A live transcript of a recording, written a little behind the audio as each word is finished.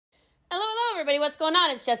everybody, what's going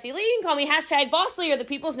on? It's Jessie Lee. You can call me #BossLee or the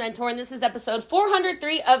People's Mentor, and this is episode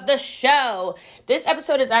 403 of the show. This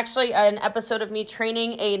episode is actually an episode of me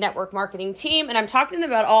training a network marketing team, and I'm talking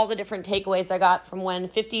about all the different takeaways I got from when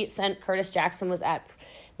 50 Cent Curtis Jackson was at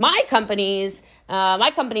my company's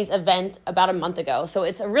event about a month ago. So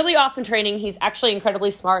it's a really awesome training. He's actually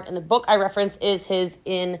incredibly smart, and the book I reference is his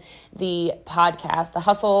in the podcast, the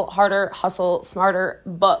Hustle Harder, Hustle Smarter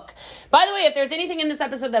book. By the way, if there's anything in this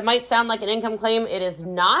episode that might sound like an income claim, it is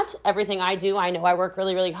not. Everything I do, I know I work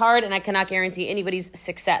really, really hard, and I cannot guarantee anybody's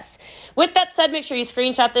success. With that said, make sure you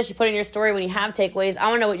screenshot this, you put it in your story when you have takeaways. I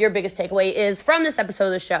want to know what your biggest takeaway is from this episode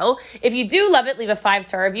of the show. If you do love it, leave a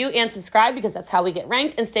 5-star review and subscribe, because that's how we get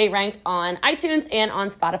ranked and stay ranked on iTunes and on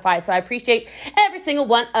Spotify. So I appreciate every single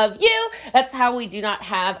one of you. That's how we do not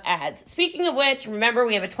have ads. Speaking of which, remember,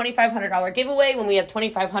 we have a $2,500 giveaway when we have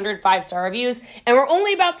 2,500 5-star reviews, and we're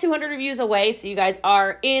only about 200 reviews away, so you guys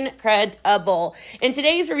are incredible. And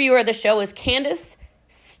today's reviewer of the show is Candace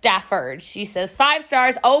Stafford. She says, 5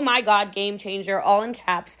 stars, oh my God, game changer, all in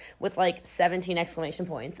caps with like 17 exclamation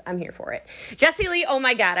points. I'm here for it. Jessie Lee, oh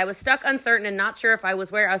my God, I was stuck, uncertain, and not sure if I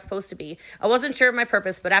was where I was supposed to be. I wasn't sure of my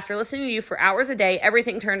purpose, but after listening to you for hours a day,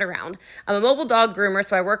 everything turned around. I'm a mobile dog groomer,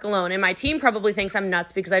 so I work alone, and my team probably thinks I'm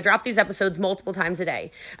nuts because I drop these episodes multiple times a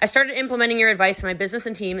day. I started implementing your advice, and my business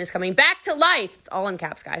and team is coming back to life. It's all in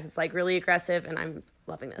caps, guys. It's like really aggressive, and I'm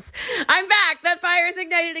loving this. I'm back. That fire is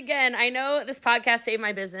ignited again. I know this podcast saved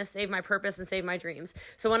my business, saved my purpose, and saved my dreams.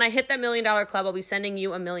 So when I hit that $1 million club, I'll be sending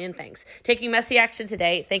you a million thanks. Taking messy action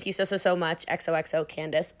today. Thank you so much. XOXO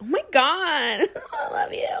Candace. Oh my God. I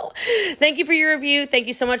love you. Thank you for your review. Thank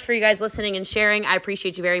you so much for you guys listening and sharing. I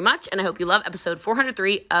appreciate you very much. And I hope you love episode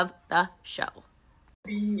 403 of the show.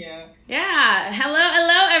 Yeah.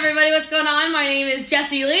 Hello, everybody. What's going on? My name is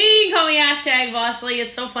Jessie Lee. Call me #BossLee.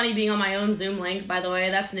 It's so funny being on my own Zoom link, by the way.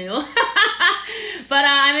 That's new. But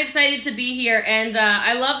I'm excited to be here. And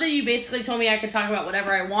I love that you basically told me I could talk about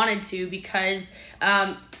whatever I wanted to, because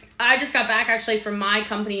I just got back actually from my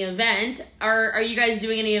company event. Are you guys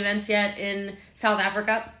doing any events yet in South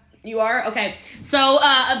Africa? You are? Okay. So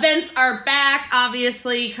events are back,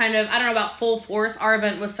 obviously, kind of, I don't know about full force. Our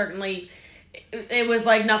event was certainly... it was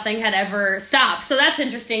like nothing had ever stopped. So that's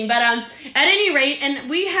interesting. But at any rate, and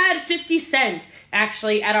we had 50 Cent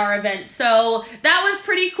actually at our event. So that was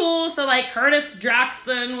pretty cool. So like Curtis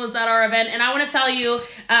Jackson was at our event. And I want to tell you,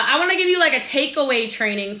 I want to give you like a takeaway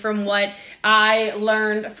training from what I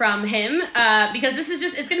learned from him. Because this is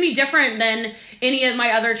just, it's going to be different than any of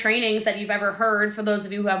my other trainings that you've ever heard, for those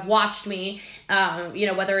of you who have watched me.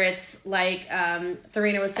 Whether it's like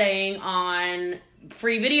Therina was saying on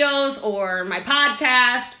free videos, or my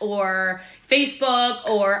podcast, or Facebook,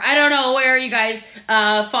 or I don't know where you guys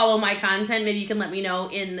follow my content. Maybe you can let me know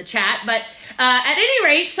in the chat. But at any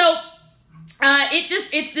rate, so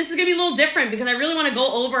this is gonna be a little different, because I really want to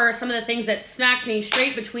go over some of the things that smacked me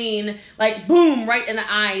straight between, like, boom, right in the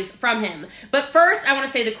eyes from him. But first, I want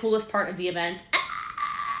to say the coolest part of the event.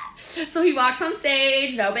 So he walks on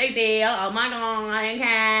stage, no big deal. Oh my God,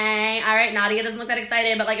 okay. All right, Nadia doesn't look that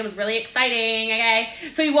excited, but like it was really exciting, okay?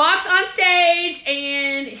 So he walks on stage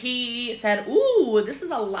and he said, ooh, this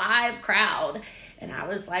is a live crowd. And I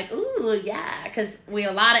was like, ooh, yeah, because we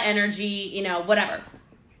had a lot of energy, whatever.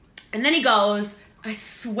 And then he goes, I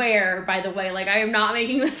swear, by the way, like I am not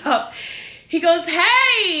making this up. He goes,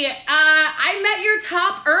 hey, I met your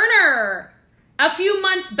top earner a few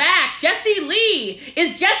months back, Jessie Lee.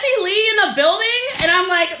 Is Jessie Lee in the building? And I'm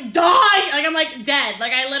like, dying. Like, I'm like dead.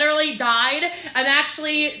 Like, I literally died. I'm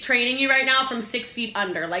actually training you right now from 6 feet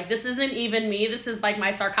under. Like, this isn't even me. This is like my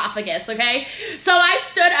sarcophagus, okay? So I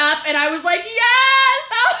stood up and I was like, yes!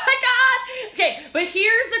 Oh my God! Okay, but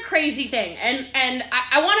here's the crazy thing. And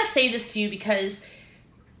I want to say this to you, because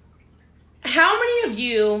how many of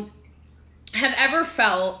you have ever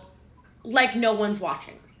felt like no one's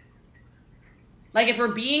watching? Like, if we're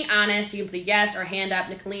being honest, you can put a yes or hand up.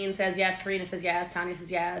 Nicolene says yes. Karina says yes. Tanya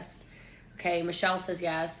says yes. Okay, Michelle says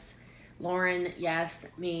yes. Lauren, yes.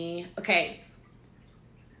 Me. Okay.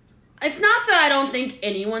 It's not that I don't think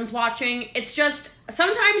anyone's watching. It's just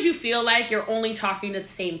sometimes you feel like you're only talking to the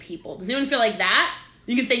same people. Does anyone feel like that?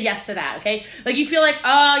 You can say yes to that, okay? Like, you feel like,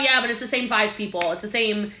 oh, yeah, but it's the same 5 people. It's the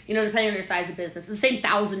same, depending on your size of business. It's the same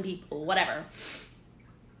 1,000 people, whatever.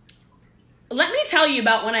 Let me tell you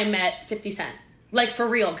about when I met 50 Cent. Like, for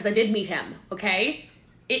real, because I did meet him, okay?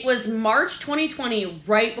 It was March 2020,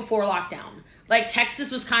 right before lockdown. Like,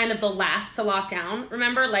 Texas was kind of the last to lock down,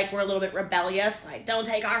 remember? Like, we're a little bit rebellious, like, don't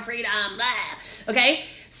take our freedom, blah. Okay?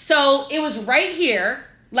 So, it was right here,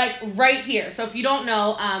 like right here. So if you don't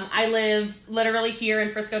know, I live literally here in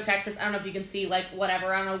Frisco, Texas. I don't know if you can see like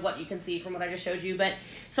whatever. I don't know what you can see from what I just showed you. But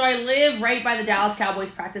so I live right by the Dallas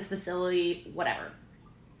Cowboys practice facility, whatever.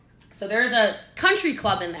 So there's a country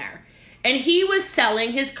club in there. And he was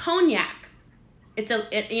selling his cognac. It's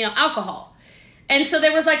alcohol. And so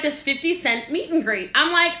there was like this 50-cent meet and greet.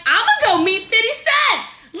 I'm like, I'm going to go meet 50 Cent.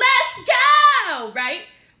 Let's go. Right?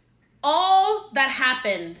 All that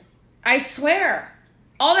happened, I swear,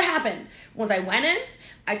 all that happened was I went in,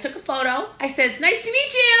 I took a photo, I said, "It's nice to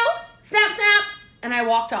meet you," snap, snap, and I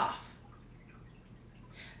walked off.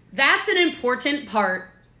 That's an important part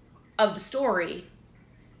of the story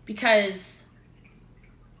because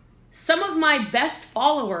some of my best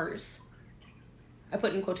followers, I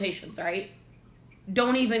put in quotations, right,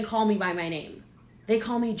 don't even call me by my name. They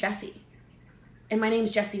call me Jessie. And my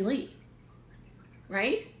name's Jessie Lee,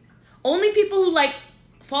 right? Only people who like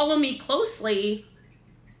follow me closely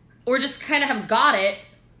or just kind of have got it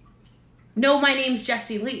know my name's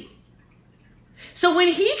Jessie Lee. So when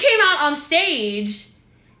he came out on stage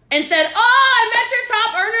and said, "Oh, I met your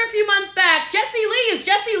top earner a few months back, Jessie Lee, is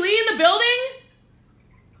Jessie Lee in the building?"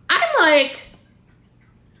 I'm like,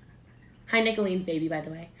 hi, Nicolene's baby, by the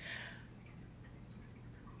way.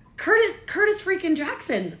 Curtis freaking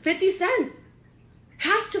Jackson, 50 Cent,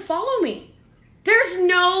 has to follow me. There's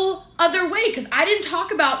no other way because I didn't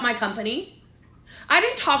talk about my company. I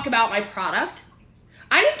didn't talk about my product.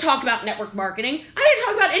 I didn't talk about network marketing. I didn't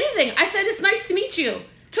talk about anything. I said, "It's nice to meet you."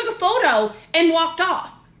 Took a photo and walked off.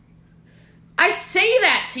 I say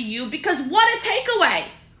that to you because what a takeaway.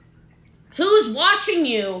 Who's watching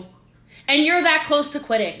you and you're that close to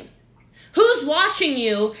quitting? Who's watching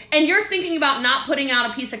you and you're thinking about not putting out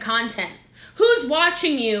a piece of content? Who's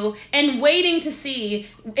watching you and waiting to see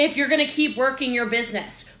if you're going to keep working your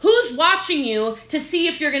business? Who's watching you to see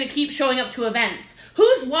if you're going to keep showing up to events?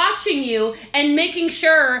 Who's watching you and making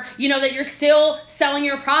sure, that you're still selling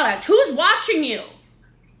your product? Who's watching you?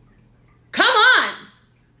 Come on.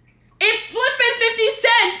 If flippin' 50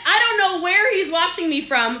 Cent, I don't know where he's watching me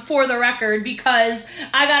from, for the record, because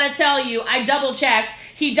I gotta tell you, I double checked.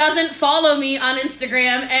 He doesn't follow me on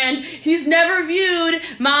Instagram, and he's never viewed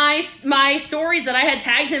my stories that I had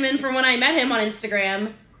tagged him in from when I met him on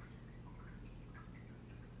Instagram.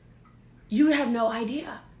 You have no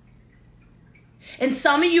idea. And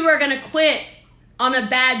some of you are going to quit on a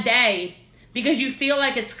bad day because you feel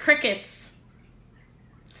like it's crickets.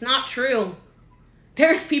 It's not true.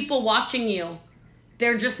 There's people watching you.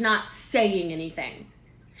 They're just not saying anything.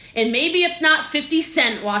 And maybe it's not 50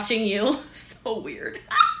 Cent watching you. So weird.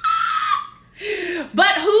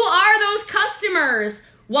 But who are those customers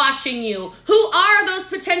watching you? Who are those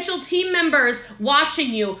potential team members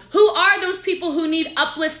watching you? Who are those people who need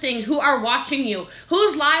uplifting who are watching you?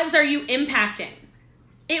 Whose lives are you impacting?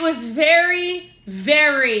 It was very,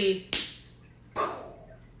 very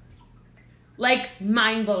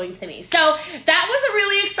mind-blowing to me. So that was a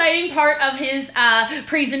really exciting part of his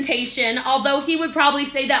presentation, although he would probably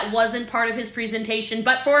say that wasn't part of his presentation.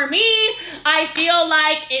 But for me, I feel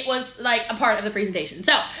like it was like a part of the presentation.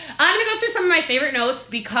 So I'm going to go through some of my favorite notes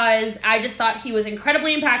because I just thought he was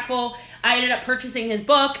incredibly impactful. I ended up purchasing his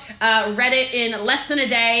book, read it in less than a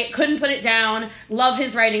day, couldn't put it down, love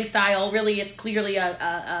his writing style. Really, it's clearly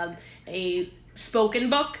a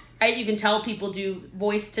spoken book. Right? You can tell people do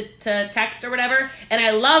voice to text or whatever, and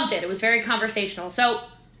I loved it. It was very conversational. So, all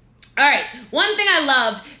right, one thing I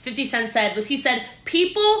loved 50 Cent said was he said,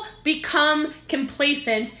 people become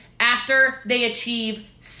complacent after they achieve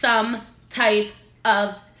some type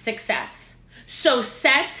of success. So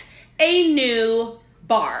set a new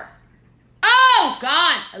bar. Oh,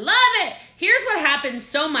 God, I love it. Here's what happens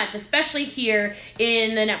so much, especially here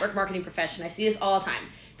in the network marketing profession. I see this all the time.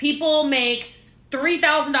 People make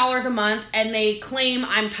 $3,000 a month and they claim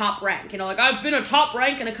I'm top rank. I've been a top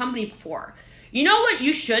rank in a company before. You know what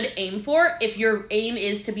you should aim for if your aim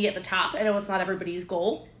is to be at the top? I know it's not everybody's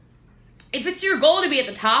goal. If it's your goal to be at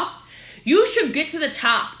the top, you should get to the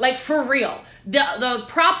top, like for real, the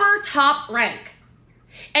proper top rank,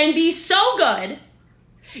 and be so good,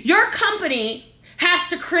 your company has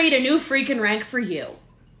to create a new freaking rank for you.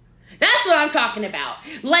 That's what I'm talking about.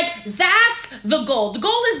 That's the goal. The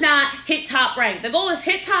goal is not hit top rank. The goal is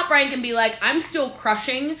hit top rank and be like, I'm still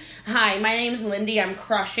crushing. Hi, my name's Lindy. I'm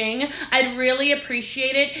crushing. I'd really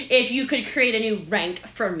appreciate it if you could create a new rank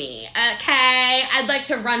for me. Okay? I'd like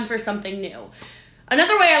to run for something new.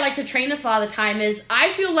 Another way I like to train this a lot of the time is I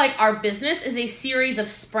feel like our business is a series of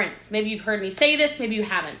sprints. Maybe you've heard me say this. Maybe you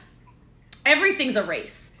haven't. Everything's a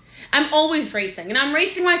race. I'm always racing, and I'm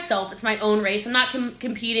racing myself. It's my own race. I'm not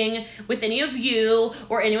competing with any of you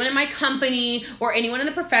or anyone in my company or anyone in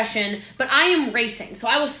the profession, but I am racing. So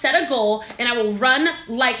I will set a goal and I will run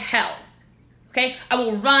like hell. Okay? I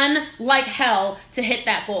will run like hell to hit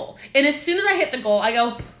that goal. And as soon as I hit the goal, I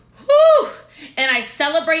go, whoo! And I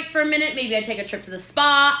celebrate for a minute. Maybe I take a trip to the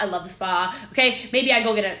spa. I love the spa. Okay? Maybe I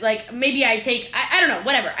go get maybe I take, I don't know,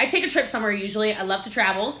 whatever. I take a trip somewhere usually. I love to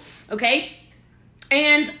travel. Okay?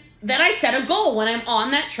 And then I set a goal. When I'm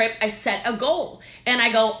on that trip, I set a goal. And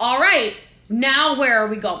I go, all right, now where are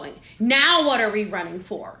we going? Now what are we running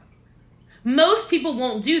for? Most people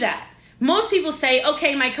won't do that. Most people say,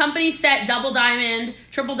 okay, my company set double diamond,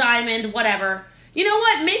 triple diamond, whatever. You know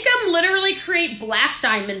what? Make them literally create black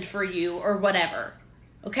diamond for you or whatever.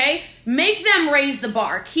 Okay? Make them raise the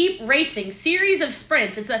bar. Keep racing. Series of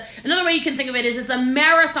sprints. Another way you can think of it is it's a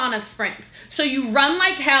marathon of sprints. So you run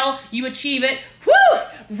like hell, you achieve it. Woo!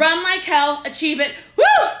 Run like hell, achieve it. Woo!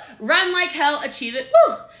 Run like hell, achieve it.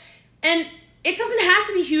 Woo! And it doesn't have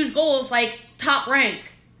to be huge goals like top rank.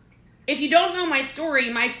 If you don't know my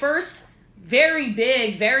story, my first very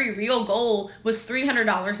big, very real goal was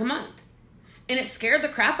 $300 a month. And it scared the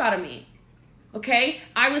crap out of me. Okay?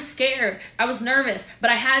 I was scared. I was nervous, but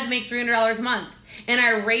I had to make $300 a month. And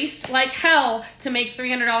I raced like hell to make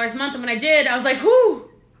 $300 a month. And when I did, I was like, ooh,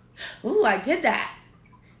 I did that.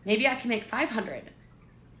 Maybe I can make $500.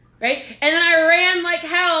 Right? And then I ran like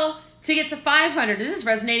hell to get to $500. Is this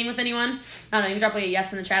resonating with anyone? I don't know. You can drop like a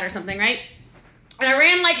yes in the chat or something, right? And I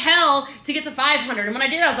ran like hell to get to $500. And when I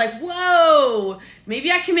did, I was like, whoa,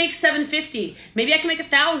 maybe I can make $750. Maybe I can make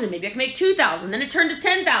 $1,000. Maybe I can make $2,000. Then it turned to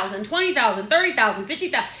 $10,000, $20,000, $30,000,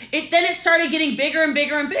 $50,000. Then it started getting bigger and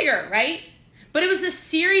bigger and bigger, right? But it was a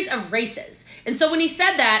series of races. And so when he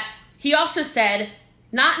said that, he also said,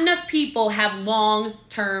 not enough people have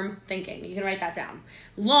long-term thinking. You can write that down.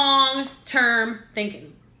 Long-term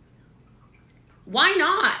thinking. Why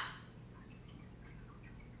not?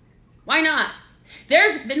 Why not?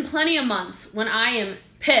 There's been plenty of months when I am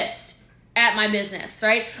pissed at my business,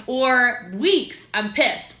 right? Or weeks I'm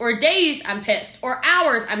pissed, or days I'm pissed, or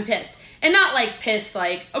hours I'm pissed. And not like pissed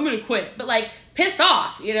like, I'm gonna quit, but like pissed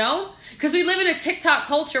off, you know? Because we live in a TikTok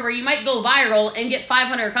culture where you might go viral and get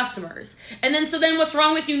 500 customers. And then what's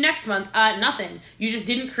wrong with you next month? Nothing. You just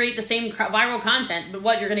didn't create the same viral content, but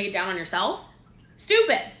what, you're gonna get down on yourself?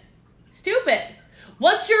 Stupid. Stupid.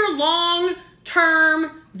 What's your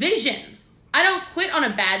long-term vision? I don't quit on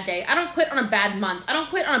a bad day. I don't quit on a bad month. I don't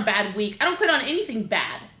quit on a bad week. I don't quit on anything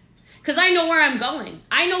bad because I know where I'm going.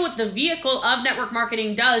 I know what the vehicle of network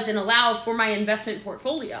marketing does and allows for my investment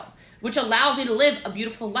portfolio, which allows me to live a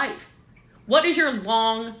beautiful life. What is your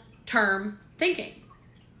long-term thinking?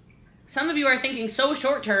 Some of you are thinking so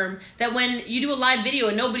short-term that when you do a live video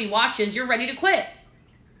and nobody watches, you're ready to quit,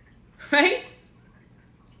 right?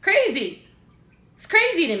 Crazy. It's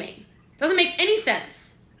crazy to me. Doesn't make any sense.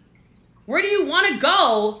 Where do you want to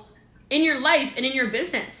go in your life and in your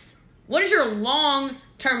business? What is your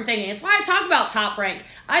long-term thinking? It's why I talk about top rank.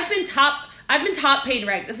 I've been top paid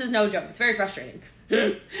rank. This is no joke. It's very frustrating.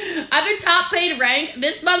 I've been top paid rank.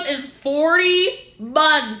 This month is 40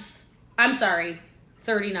 months. I'm sorry,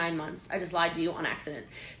 39 months. I just lied to you on accident.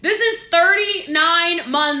 This is 39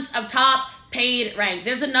 months of top paid rank.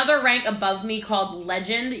 There's another rank above me called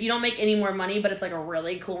Legend. You don't make any more money, but it's like a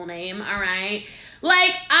really cool name, all right?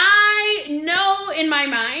 Like, I know in my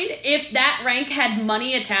mind, if that rank had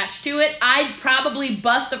money attached to it, I'd probably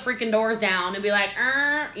bust the freaking doors down and be like,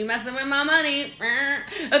 you messing with my money,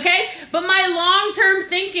 okay? But my long-term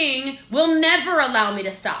thinking will never allow me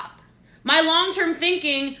to stop. My long-term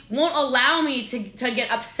thinking won't allow me to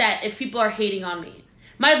get upset if people are hating on me.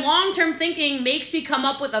 My long-term thinking makes me come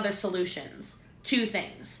up with other solutions to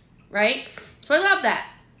things, right? So I love that.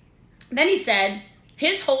 Then he said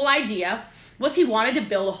his whole idea was he wanted to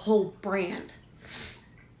build a whole brand.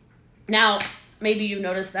 Now, maybe you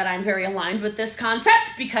noticed that I'm very aligned with this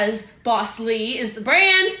concept because Boss Lee is the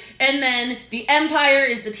brand, and then the Empire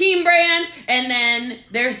is the team brand, and then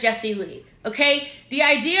there's Jessie Lee, okay? The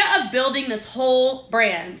idea of building this whole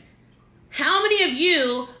brand. How many of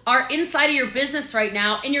you are inside of your business right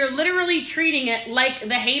now and you're literally treating it like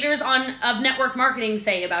the haters of network marketing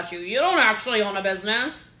say about you? You don't actually own a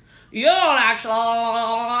business. You don't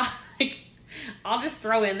actually... I'll just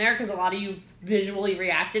throw in there because a lot of you visually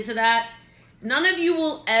reacted to that. None of you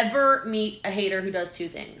will ever meet a hater who does two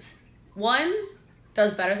things. One,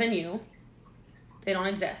 does better than you. They don't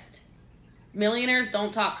exist. Millionaires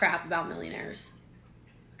don't talk crap about millionaires.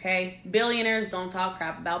 Okay? Billionaires don't talk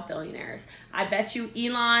crap about billionaires. I bet you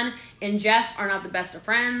Elon and Jeff are not the best of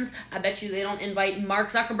friends. I bet you they don't invite Mark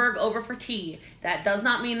Zuckerberg over for tea. That does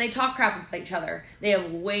not mean they talk crap about each other. They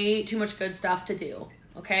have way too much good stuff to do.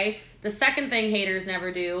 Okay? The second thing haters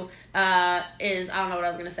never do is, I don't know what I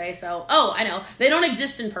was going to say. I know. They don't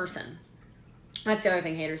exist in person. That's the other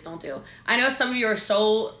thing haters don't do. I know some of you are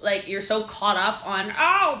so, you're so caught up on,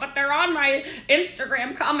 but they're on my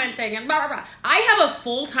Instagram commenting and blah, blah, blah. I have a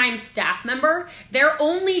full-time staff member. Their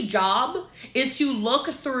only job is to look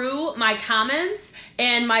through my comments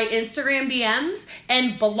and my Instagram DMs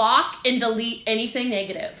and block and delete anything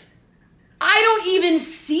negative. I don't even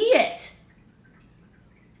see it.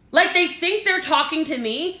 Like, they think they're talking to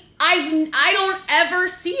me. I don't ever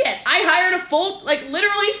see it. I hired a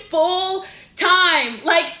literally full time,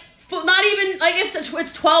 not even,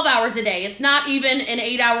 it's 12 hours a day. It's not even an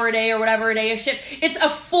 8-hour a day or whatever a day of shift. It's a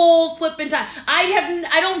full flipping time.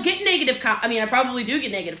 I don't get negative I probably do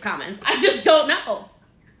get negative comments. I just don't know.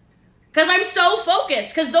 Because I'm so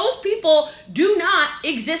focused. Because those people do not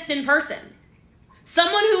exist in person.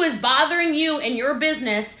 Someone who is bothering you and your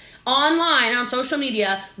business online on social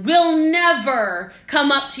media will never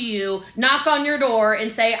come up to you, knock on your door,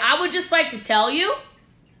 and say, I would just like to tell you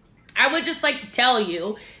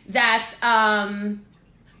that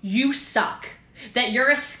you suck, that you're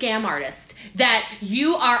a scam artist, that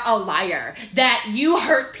you are a liar, that you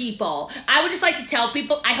hurt people. I would just like to tell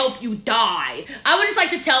people, I hope you die. I would just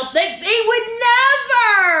like to tell, they would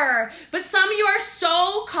never. But some of you are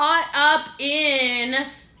so caught up in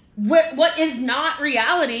what is not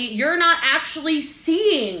reality, you're not actually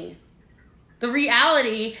seeing the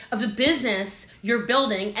reality of the business you're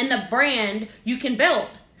building and the brand you can build.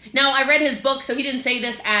 Now, I read his book, so he didn't say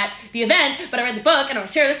this at the event, but I read the book, and I'll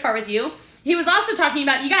share this part with you. He was also talking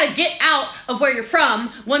about you got to get out of where you're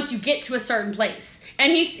from once you get to a certain place.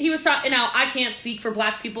 And he was talking, now I can't speak for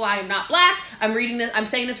black people. I am not black. I'm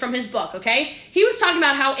saying this from his book, okay? He was talking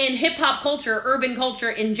about how in hip hop culture, urban culture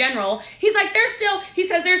in general, he says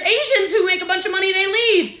there's Asians who make a bunch of money, they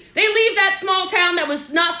leave. They leave that small town that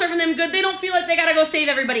was not serving them good. They don't feel like they got to go save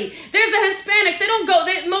everybody. There's the Hispanics. They don't go,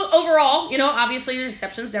 overall, obviously there's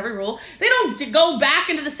exceptions to every rule. They don't go back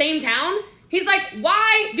into the same town. He's like,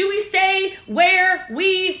 why do we stay where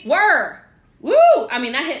we were? Woo!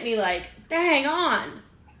 That hit me like, dang on.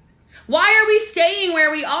 Why are we staying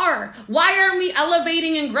where we are? Why aren't we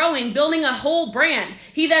elevating and growing, building a whole brand?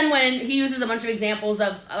 He uses a bunch of examples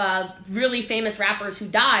of really famous rappers who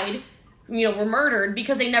died, were murdered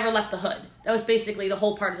because they never left the hood. That was basically the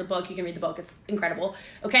whole part of the book. You can read the book. It's incredible.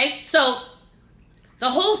 Okay? So the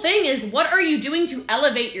whole thing is, what are you doing to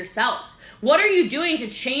elevate yourself? What are you doing to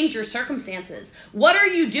change your circumstances? What are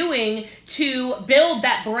you doing to build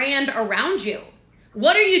that brand around you?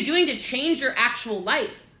 What are you doing to change your actual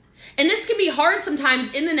life? And this can be hard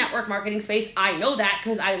sometimes in the network marketing space. I know that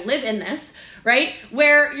because I live in this, right?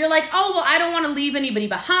 Where you're like, I don't want to leave anybody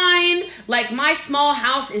behind. Like, my small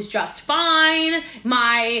house is just fine.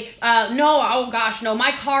 My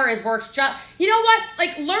car works just, you know what?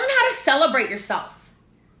 Learn how to celebrate yourself.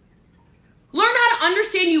 Learn how to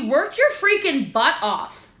understand you worked your freaking butt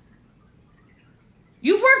off.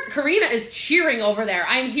 Karina is cheering over there.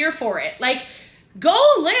 I'm here for it. Go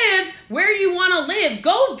live where you want to live.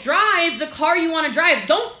 Go drive the car you want to drive.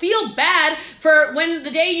 Don't feel bad for when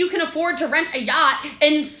the day you can afford to rent a yacht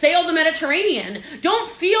and sail the Mediterranean.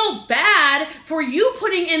 Don't feel bad for you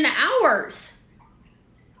putting in the hours.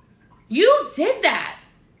 You did that.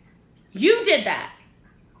 You did that.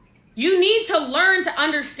 You need to learn to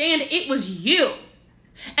understand it was you.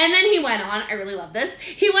 And then he went on, I really love this,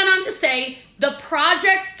 he went on to say, the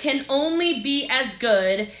project can only be as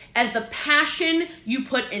good as the passion you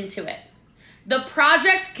put into it. The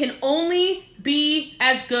project can only be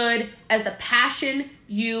as good as the passion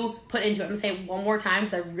you put into it. I'm going to say it one more time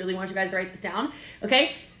because I really want you guys to write this down,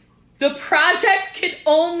 okay? The project can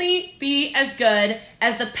only be as good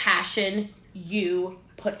as the passion you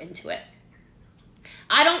put into it.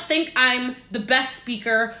 I don't think I'm the best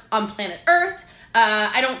speaker on planet Earth.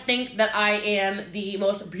 I don't think that I am the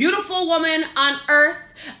most beautiful woman on earth.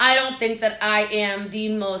 I don't think that I am the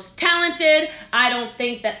most talented. I don't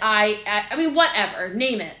think that whatever,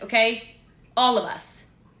 name it, okay? All of us.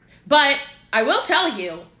 But I will tell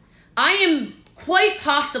you, I am quite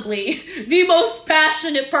possibly the most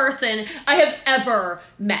passionate person I have ever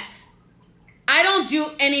met. I don't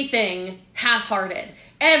do anything half-hearted.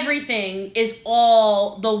 Everything is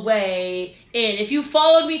all the way in. If you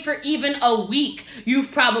followed me for even a week,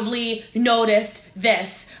 you've probably noticed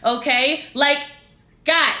this, okay?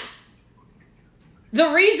 Guys, The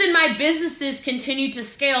reason my businesses continue to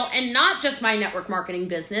scale, and not just my network marketing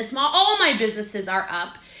business, all my businesses are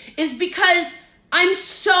up, is because I'm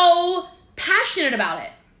so passionate about it.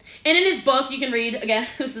 And in his book, you can read, again,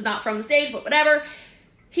 this is not from the stage, but whatever,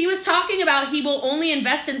 he was talking about he will only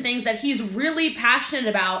invest in things that he's really passionate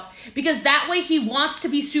about, because that way he wants to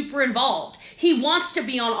be super involved. He wants to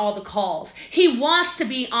be on all the calls. He wants to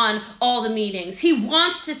be on all the meetings. He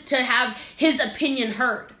wants to have his opinion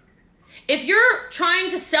heard. If you're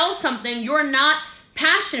trying to sell something you're not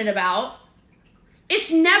passionate about,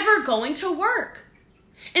 it's never going to work.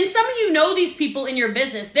 And some of you know these people in your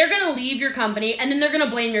business. They're going to leave your company and then they're going to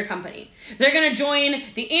blame your company. They're going to join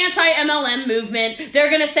the anti-MLM movement. They're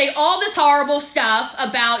going to say all this horrible stuff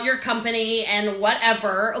about your company and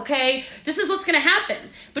whatever, okay? This is what's going to happen.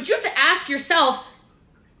 But you have to ask yourself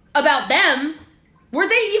about them. Were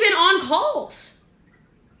they even on calls?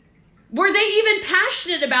 Were they even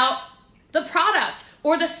passionate about the product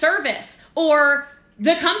or the service or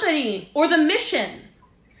the company or the mission?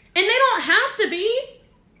 And they don't have to be.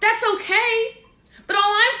 That's okay. But all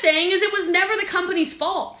I'm saying is it was never the company's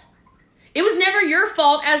fault. It was never your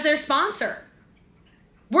fault as their sponsor.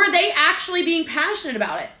 Were they actually being passionate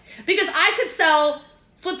about it? Because I could sell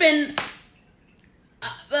flipping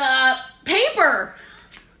paper,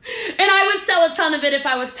 and I would sell a ton of it if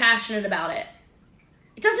I was passionate about it.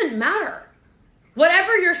 It doesn't matter.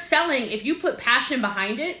 Whatever you're selling, if you put passion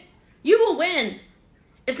behind it, you will win.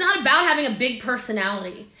 It's not about having a big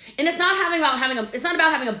personality, and it's not about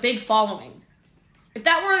having a big following. If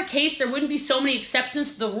that were the case, there wouldn't be so many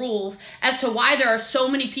exceptions to the rules as to why there are so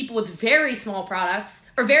many people with very small products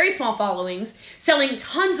or very small followings selling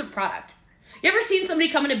tons of product. You ever seen somebody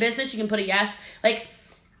come into business? You can put a yes, like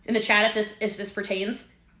in the chat if this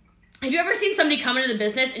pertains. Have you ever seen somebody come into the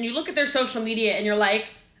business and you look at their social media and you're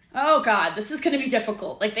like, oh God, this is going to be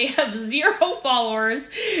difficult. Like they have 0 followers.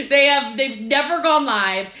 They've never gone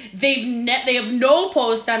live. They have no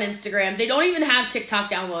posts on Instagram. They don't even have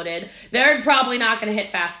TikTok downloaded. They're probably not going to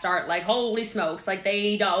hit fast start. Like holy smokes. Like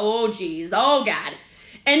oh geez, oh God.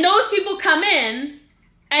 And those people come in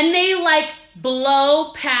and they like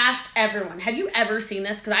blow past everyone. Have you ever seen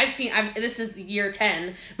this? Because this is year 10.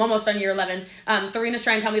 I'm almost on year 11. Karina's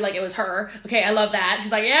trying to tell me like it was her. Okay, I love that.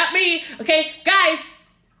 She's like, yeah, me. Okay, guys.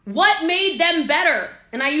 What made them better?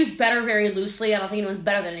 And I use better very loosely. I don't think anyone's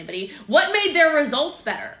better than anybody. What made their results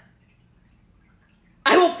better?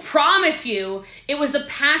 I will promise you it was the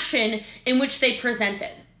passion in which they presented.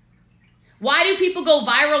 Why do people go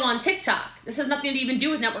viral on TikTok? This has nothing to even do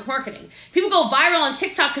with network marketing. People go viral on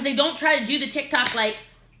TikTok because they don't try to do the TikTok like,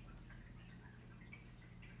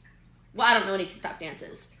 well, I don't know any TikTok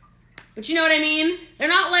dances. But you know what I mean? They're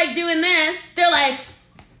not like doing this. They're like,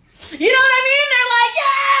 you know what I mean? They're like,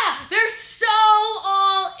 yeah! They're so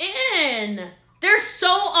all in. They're so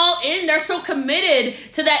all in. They're so committed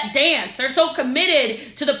to that dance. They're so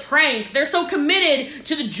committed to the prank. They're so committed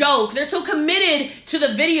to the joke. They're so committed to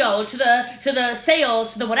the video, to the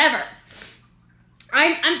sales, to the whatever.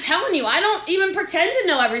 I'm telling you, I don't even pretend to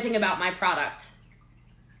know everything about my product.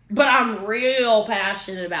 But I'm real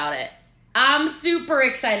passionate about it. I'm super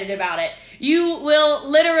excited about it. You will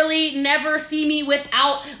literally never see me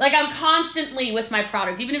without, like I'm constantly with my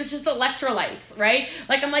product, even if it's just electrolytes, right?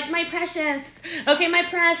 Like I'm like, my precious, okay, my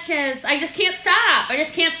precious. I just can't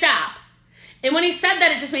stop. And when he said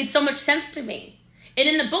that, it just made so much sense to me. And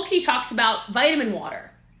in the book, he talks about vitamin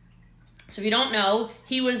water. So if you don't know,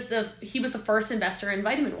 he was the first investor in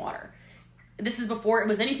vitamin water. This is before it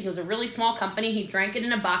was anything. It was a really small company. He drank it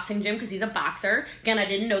in a boxing gym because he's a boxer. Again, I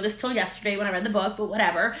didn't know this till yesterday when I read the book, but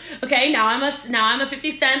whatever. Okay, now I'm a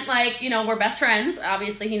 50 Cent, like, you know, we're best friends.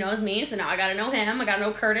 Obviously, he knows me, so now I gotta know him. I gotta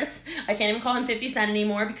know Curtis. I can't even call him 50 Cent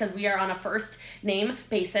anymore because we are on a first name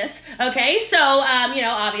basis. Okay, so, you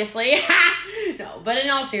know, obviously. No, but in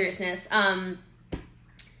all seriousness,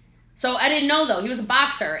 so I didn't know, though. He was a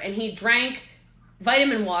boxer, and he drank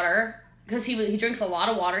vitamin water because he drinks a lot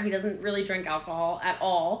of water. He doesn't really drink alcohol at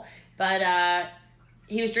all. But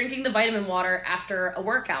he was drinking the vitamin water after a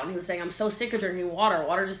workout. And he was saying, I'm so sick of drinking water.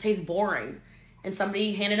 Water just tastes boring. And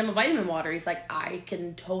somebody handed him a vitamin water. He's like, I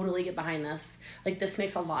can totally get behind this. Like, this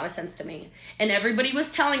makes a lot of sense to me. And everybody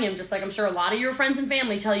was telling him, just like I'm sure a lot of your friends and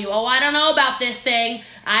family tell you, oh, I don't know about this thing.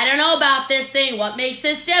 I don't know about this thing. What makes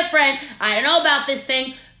this different? I don't know about this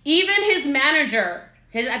thing. Even his manager,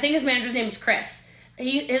 I think his manager's name was Chris.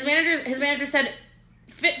 His manager said,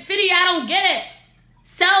 Fiddy, I don't get it.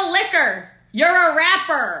 Sell liquor. You're a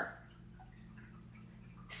rapper.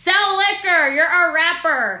 Sell liquor. You're a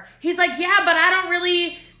rapper. He's like, yeah, but I don't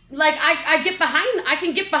really, like, I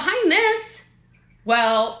can get behind this.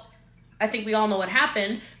 Well, I think we all know what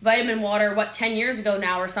happened. Vitamin Water, 10 years ago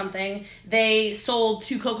now or something, they sold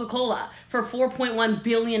to Coca-Cola for $4.1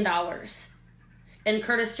 billion. And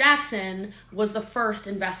Curtis Jackson was the first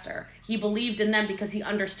investor. He believed in them because he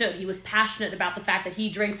understood. He was passionate about the fact that he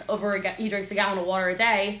drinks a gallon of water a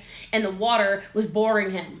day, and the water was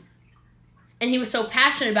boring him. And he was so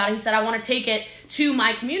passionate about it, he said, I want to take it to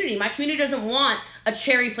my community. My community doesn't want a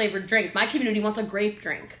cherry-flavored drink. My community wants a grape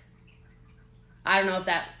drink. I don't know if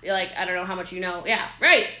that, I don't know how much you know. Yeah,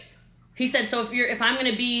 right. He said, so if I'm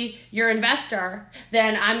going to be your investor,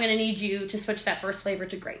 then I'm going to need you to switch that first flavor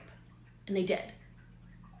to grape. And they did.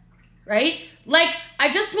 Right? I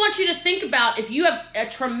just want you to think about, if you have a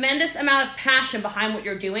tremendous amount of passion behind what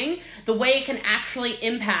you're doing, the way it can actually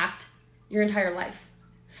impact your entire life,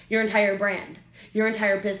 your entire brand, your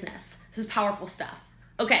entire business. This is powerful stuff.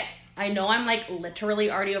 Okay, I know I'm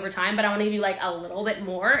literally already over time, but I want to give you a little bit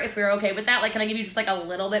more, if you're okay with that. Can I give you just a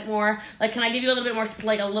little bit more? Can I give you a little bit more,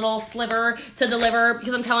 a little sliver to deliver?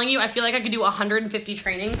 Because I'm telling you, I feel like I could do 150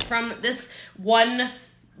 trainings from this one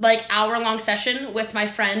hour-long session with my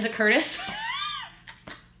friend Curtis. Oh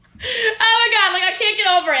my God, I can't get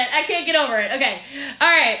over it. Okay, all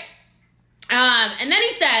right. And then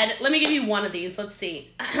he said, let me give you one of these. Let's see.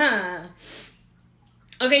 Okay,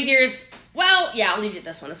 I'll leave you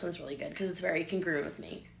this one. This one's really good because it's very congruent with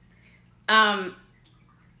me. And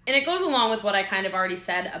it goes along with what I kind of already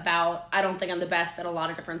said about, I don't think I'm the best at a lot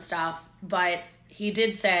of different stuff, but he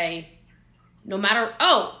did say,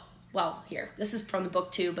 here, this is from the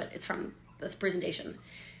book too, but it's from this presentation.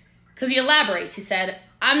 Because he elaborates, he said,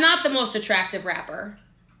 I'm not the most attractive rapper.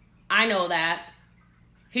 I know that.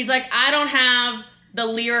 He's like, I don't have the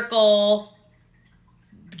lyrical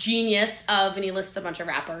genius of, and he lists a bunch of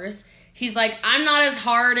rappers. He's like, I'm not as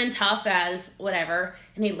hard and tough as whatever,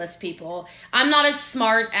 and he lists people. I'm not as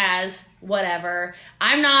smart as whatever.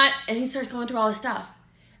 I'm not, and he starts going through all this stuff.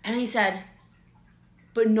 And he said,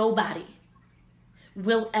 but nobody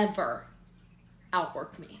will ever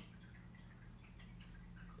outwork me.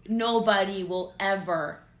 Nobody will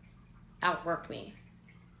ever outwork me.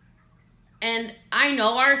 And I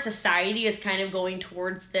know our society is kind of going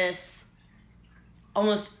towards this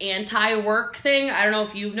almost anti-work thing. I don't know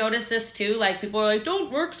if you've noticed this too. People are like, don't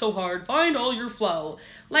work so hard. Find all your flow.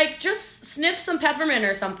 Just sniff some peppermint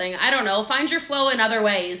or something. I don't know. Find your flow in other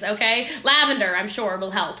ways, okay? Lavender, I'm sure,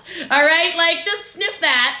 will help. All right? Just sniff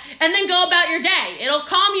that and then go about your day. It'll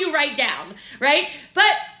calm you right down, right?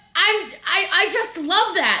 But I just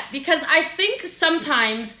love that because I think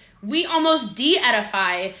sometimes we almost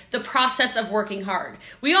de-edify the process of working hard.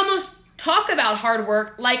 We almost talk about hard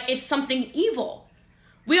work like it's something evil.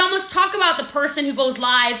 We almost talk about the person who goes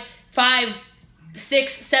live 5,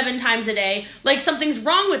 6, 7 times a day like something's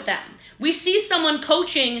wrong with them. We see someone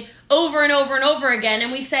coaching over and over and over again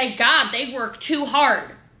and we say, God, they work too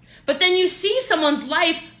hard. But then you see someone's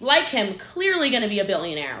life like him, clearly going to be a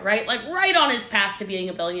billionaire, right? Right on his path to being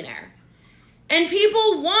a billionaire. And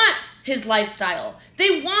people want his lifestyle.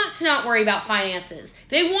 They want to not worry about finances.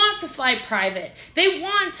 They want to fly private. They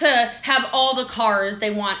want to have all the cars they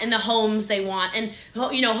want and the homes they want and,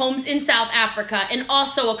 homes in South Africa and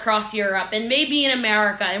also across Europe and maybe in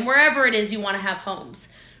America and wherever it is you want to have homes,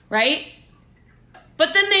 right?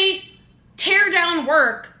 But then they tear down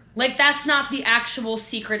work like that's not the actual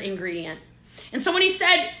secret ingredient. And so when he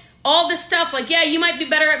said all this stuff you might be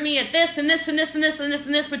better at me at this and this and this and this and this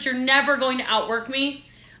and this, but you're never going to outwork me,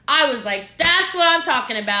 I was like, that's what I'm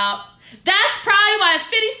talking about. That's probably why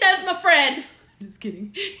 50 Cent's my friend. Just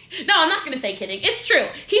kidding. No, I'm not going to say kidding. It's true.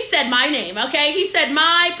 He said my name, okay? He said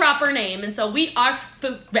my proper name, and so we are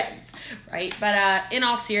friends, right? But in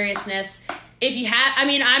all seriousness,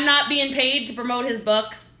 I'm not being paid to promote his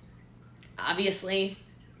book, obviously,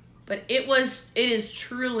 but it is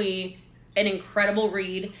truly an incredible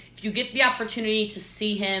read. If you get the opportunity to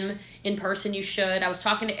see him in person, you should. I was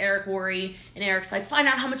talking to Eric Worre, and Eric's like, find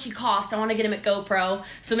out how much he cost. I want to get him at GoPro.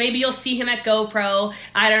 So maybe you'll see him at GoPro.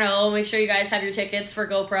 I don't know. Make sure you guys have your tickets for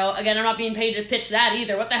GoPro. Again, I'm not being paid to pitch that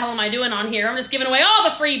either. What the hell am I doing on here? I'm just giving away all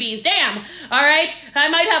the freebies. Damn. All right. I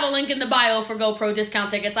might have a link in the bio for GoPro discount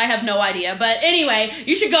tickets. I have no idea. But anyway,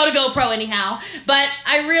 you should go to GoPro anyhow. But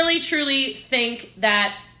I really, truly think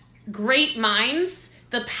that great minds,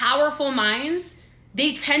 the powerful minds,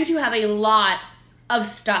 they tend to have a lot of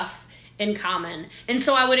stuff in common. And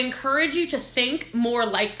so I would encourage you to think more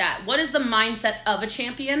like that. What is the mindset of a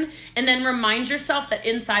champion? And then remind yourself that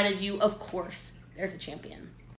inside of you, of course, there's a champion.